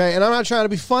 Okay, and I'm not trying to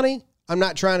be funny. I'm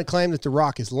not trying to claim that The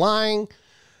Rock is lying.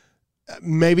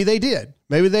 Maybe they did.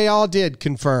 Maybe they all did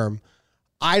confirm.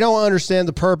 I don't understand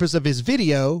the purpose of his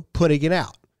video putting it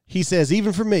out. He says,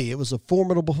 even for me, it was a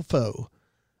formidable foe.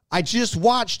 I just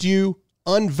watched you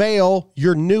unveil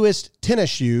your newest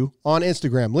tennis shoe on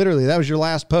Instagram. Literally, that was your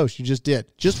last post you just did.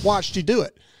 Just watched you do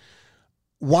it.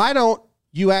 Why don't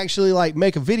you actually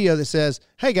make a video that says,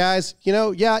 hey guys,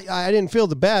 I didn't feel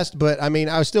the best, but I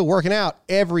was still working out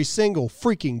every single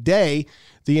freaking day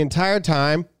the entire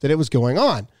time that it was going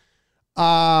on.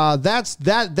 That's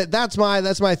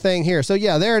my thing here. So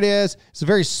yeah, there it is. It's a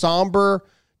very somber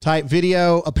type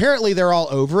video. Apparently they're all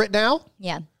over it now.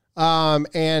 Yeah.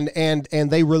 And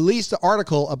they released an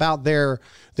article about their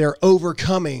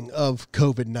overcoming of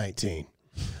COVID-19.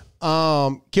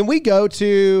 Can we go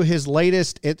to his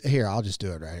latest? Here, I'll just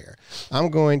do it right here. I'm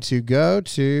going to go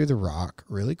to The Rock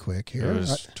really quick here.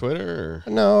 His Twitter?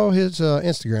 No, his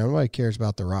Instagram. Nobody cares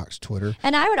about The Rock's Twitter.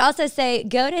 And I would also say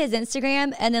go to his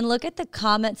Instagram and then look at the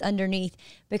comments underneath,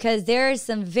 because there are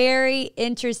some very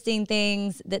interesting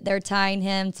things that they're tying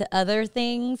him to other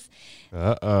things.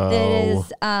 That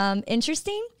is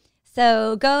interesting.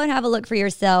 So go and have a look for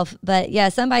yourself. But yeah,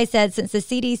 somebody said since the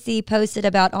CDC posted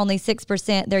about only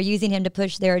 6%, they're using him to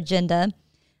push their agenda.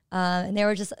 And there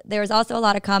was also a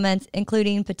lot of comments,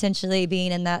 including potentially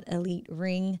being in that elite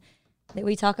ring that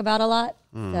we talk about a lot.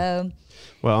 So,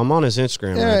 well, I'm on his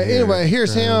Instagram. Yeah. Right here. Anyway,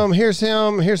 here's him.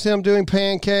 Here's him doing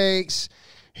pancakes.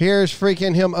 Here's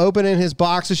freaking him opening his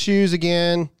box of shoes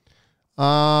again.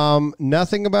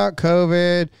 Nothing about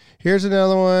COVID. Here's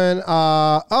another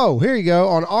one. Here you go.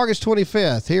 On August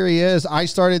 25th, here he is. I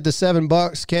started the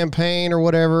 $7 campaign or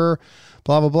whatever,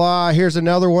 blah, blah, blah. Here's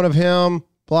another one of him,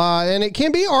 blah. And it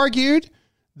can be argued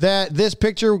that this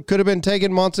picture could have been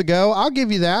taken months ago. I'll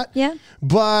give you that. yeah.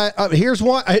 But here's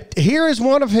one. Here is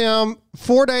one of him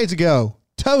 4 days ago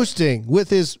toasting with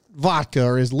his vodka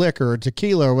or his liquor or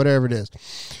tequila or whatever it is.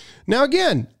 Now,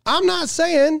 again, I'm not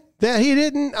saying he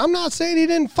didn't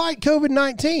fight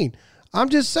COVID-19. I'm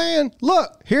just saying,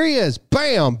 look, here he is.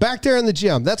 Bam, back there in the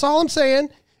gym. That's all I'm saying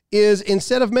is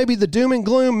instead of maybe the doom and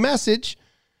gloom message,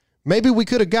 maybe we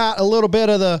could have got a little bit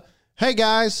of the, hey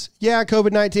guys, yeah,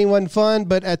 COVID-19 wasn't fun,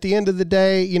 but at the end of the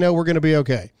day, we're going to be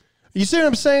okay. You see what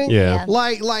I'm saying? Yeah.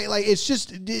 Like it's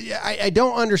just, I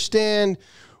don't understand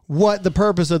what the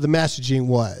purpose of the messaging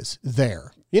was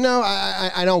there.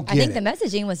 I don't get it. I think the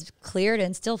messaging was clear to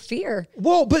instill fear.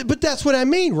 Well, but that's what I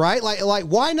mean, right? Like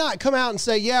why not come out and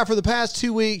say, yeah, for the past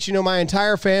 2 weeks, my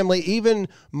entire family, even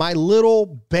my little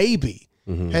baby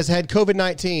has had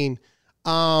COVID-19.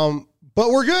 But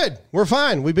we're good. We're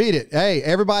fine. We beat it. Hey,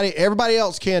 everybody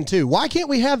else can too. Why can't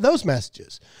we have those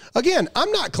messages? Again,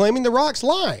 I'm not claiming The Rock's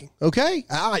lying, okay?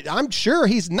 I'm sure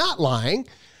he's not lying.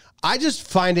 I just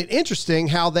find it interesting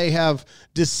how they have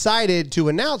decided to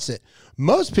announce it.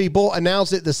 Most people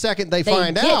announce it the second they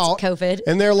find get out. COVID.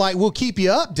 And they're like, we'll keep you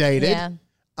updated. Yeah.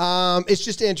 It's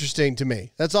just interesting to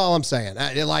me. That's all I'm saying.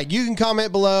 Like, you can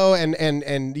comment below,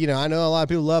 and you know, I know a lot of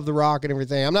people love The Rock and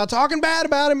everything. I'm not talking bad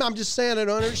about him. I'm just saying I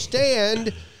don't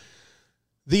understand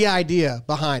the idea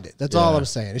behind it. That's all I'm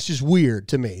saying. It's just weird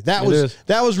to me. That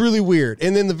was really weird.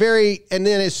 And then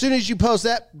as soon as you post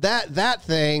that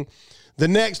thing, the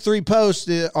next 3 posts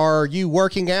are you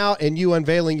working out and you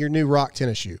unveiling your new Rock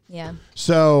tennis shoe. Yeah.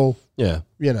 So yeah,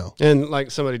 you know, and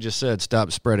like somebody just said,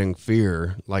 stop spreading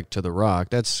fear like to The Rock.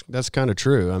 That's kind of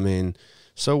true. I mean,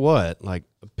 so what? Like,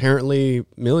 apparently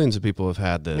millions of people have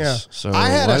had this. Yeah. So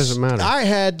why does it matter? I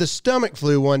had the stomach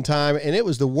flu one time, and it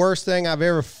was the worst thing I've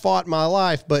ever fought in my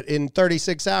life. But in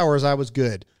 36 hours, I was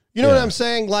good. You know what I'm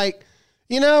saying? Like,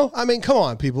 you know, I mean, come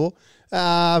on, people.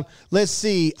 Let's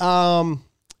see.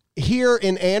 Here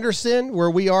in Anderson,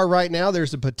 where we are right now,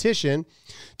 there's a petition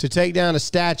to take down a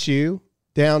statue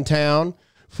downtown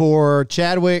for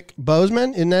Chadwick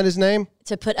Boseman. Isn't that his name?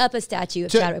 To put up a statue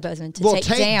of Chadwick Boseman. To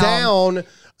take down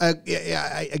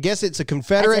I guess it's a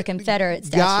Confederate, statue.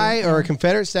 Guy or a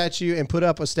Confederate statue, and put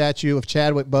up a statue of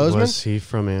Chadwick Boseman. Was he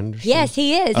from Anderson? Yes,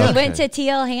 he is. Okay. He went to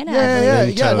TL Hannah.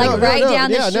 Yeah. Like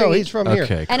down the street. No, he's from here.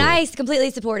 Okay, cool. And I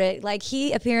completely support it. Like,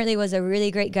 he apparently was a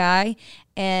really great guy,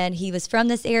 and he was from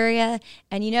this area.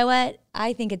 And you know what?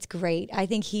 I think it's great. I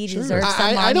think he deserves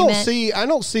some monument. I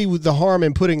don't see the harm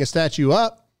in putting a statue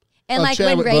up. And like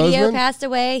Chadwick when Radio Boseman passed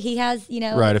away, he has, you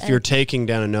know. Right. If you're taking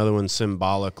down another one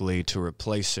symbolically to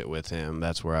replace it with him,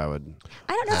 that's where I would.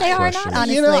 I don't know if they are or not,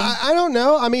 honestly. You know, I don't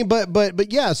know. I mean,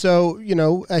 but yeah. So, you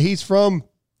know, he's from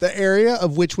the area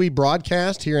of which we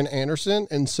broadcast here in Anderson,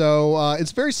 and so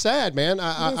it's very sad, man.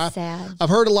 It is sad. I've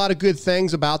heard a lot of good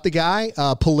things about the guy.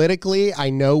 Politically,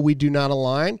 I know we do not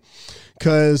align.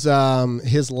 Because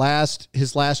his last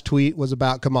tweet was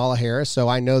about Kamala Harris, so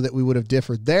I know that we would have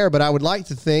differed there. But I would like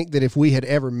to think that if we had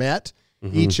ever met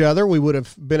each other, we would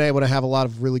have been able to have a lot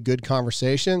of really good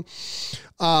conversation.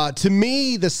 To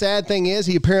me, the sad thing is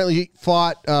he apparently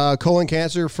fought colon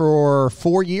cancer for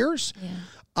 4 years,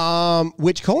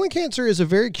 which colon cancer is a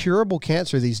very curable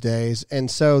cancer these days. And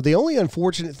so the only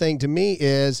unfortunate thing to me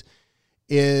is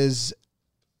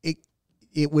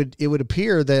it would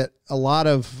appear that a lot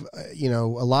of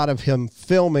him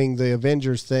filming the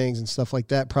Avengers things and stuff like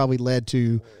that probably led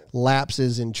to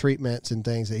lapses in treatments and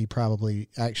things that he probably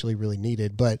actually really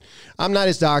needed. But I'm not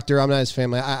his doctor. I'm not his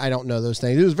family. I don't know those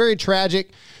things. It was a very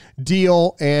tragic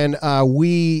deal. And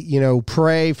we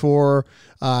pray for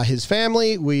his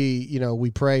family.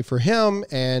 We pray for him.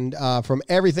 And from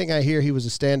everything I hear, he was a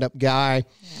stand-up guy.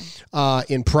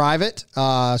 In private,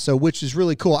 which is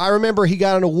really cool. I remember he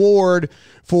got an award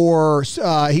for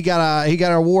he got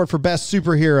an award for best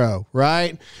superhero,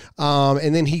 right?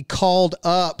 And then he called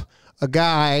up a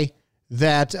guy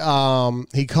that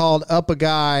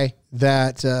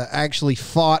actually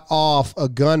fought off a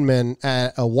gunman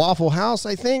at a Waffle House,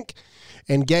 I think.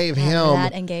 And gave him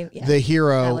the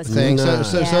hero thing. So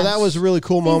that was a really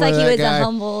cool moment. Seems like he was a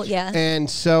humble, And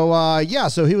so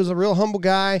so he was a real humble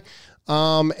guy.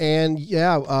 Wakanda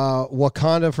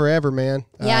forever, man.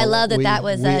 Yeah, I love that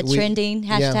was trending.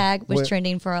 Hashtag was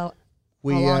trending for a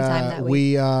long time that week.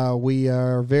 We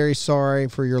are very sorry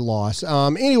for your loss.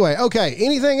 Anyway, okay.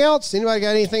 Anything else? Anybody got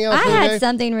anything else? I had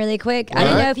something really quick. I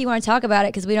didn't know if you want to talk about it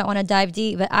because we don't want to dive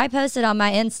deep, but I posted on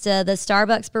my Insta the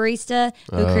Starbucks barista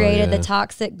who created the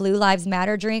toxic Blue Lives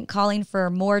Matter drink, calling for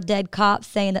more dead cops,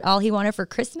 saying that all he wanted for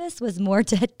Christmas was more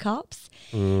dead cops.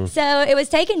 So it was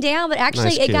taken down, but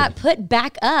actually it got put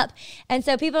back up. And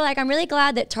so people are like, I'm really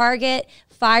glad that Target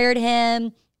fired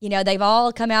him. You know, they've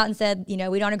all come out and said, you know,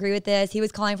 we don't agree with this. He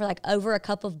was calling for like over a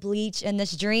cup of bleach in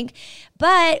this drink.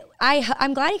 But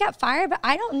I'm glad he got fired, but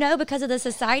I don't know because of the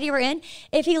society we're in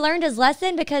if he learned his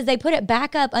lesson, because they put it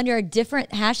back up under a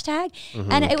different hashtag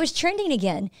and it was trending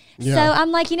again. Yeah. So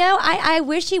I'm like, you know, I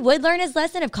wish he would learn his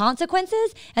lesson of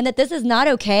consequences and that this is not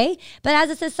okay. But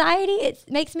as a society, it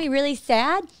makes me really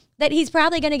sad that he's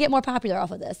probably going to get more popular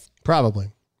off of this. Probably.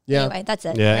 Yeah. Anyway, that's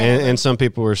it. Yeah, and some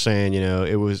people were saying,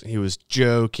 he was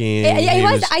joking. Yeah, he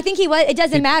was. I think he was. It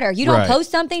doesn't matter. You don't Right. post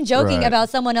something joking Right. about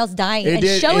someone else dying It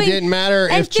didn't matter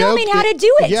and if filming how to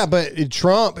do it. Yeah, but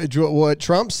what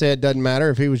Trump said doesn't matter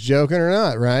if he was joking or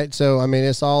not, right? So, I mean,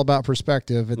 it's all about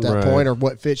perspective at that Right. point or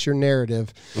what fits your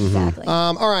narrative. Exactly.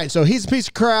 All right, so he's a piece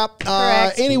of crap.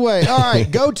 Correct. Anyway, all right,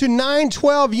 go to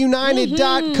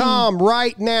 912united.com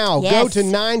right now. Yes. Go to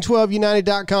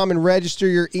 912united.com and register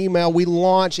your email. We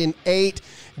launch in 8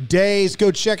 days. Go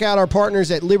check out our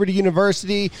partners at Liberty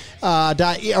University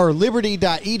or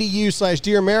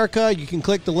liberty.edu/Dear America. You can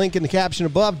click the link in the caption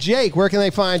above. Jake, where can they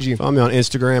find you? Follow me on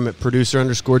Instagram at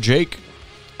producer_Jake.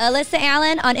 Alyssa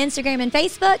Allen on Instagram and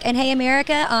Facebook, and Hey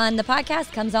America on the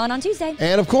podcast comes on Tuesday.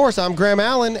 And of course, I'm Graham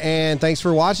Allen, and thanks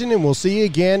for watching, and we'll see you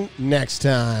again next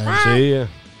time. Bye. See ya.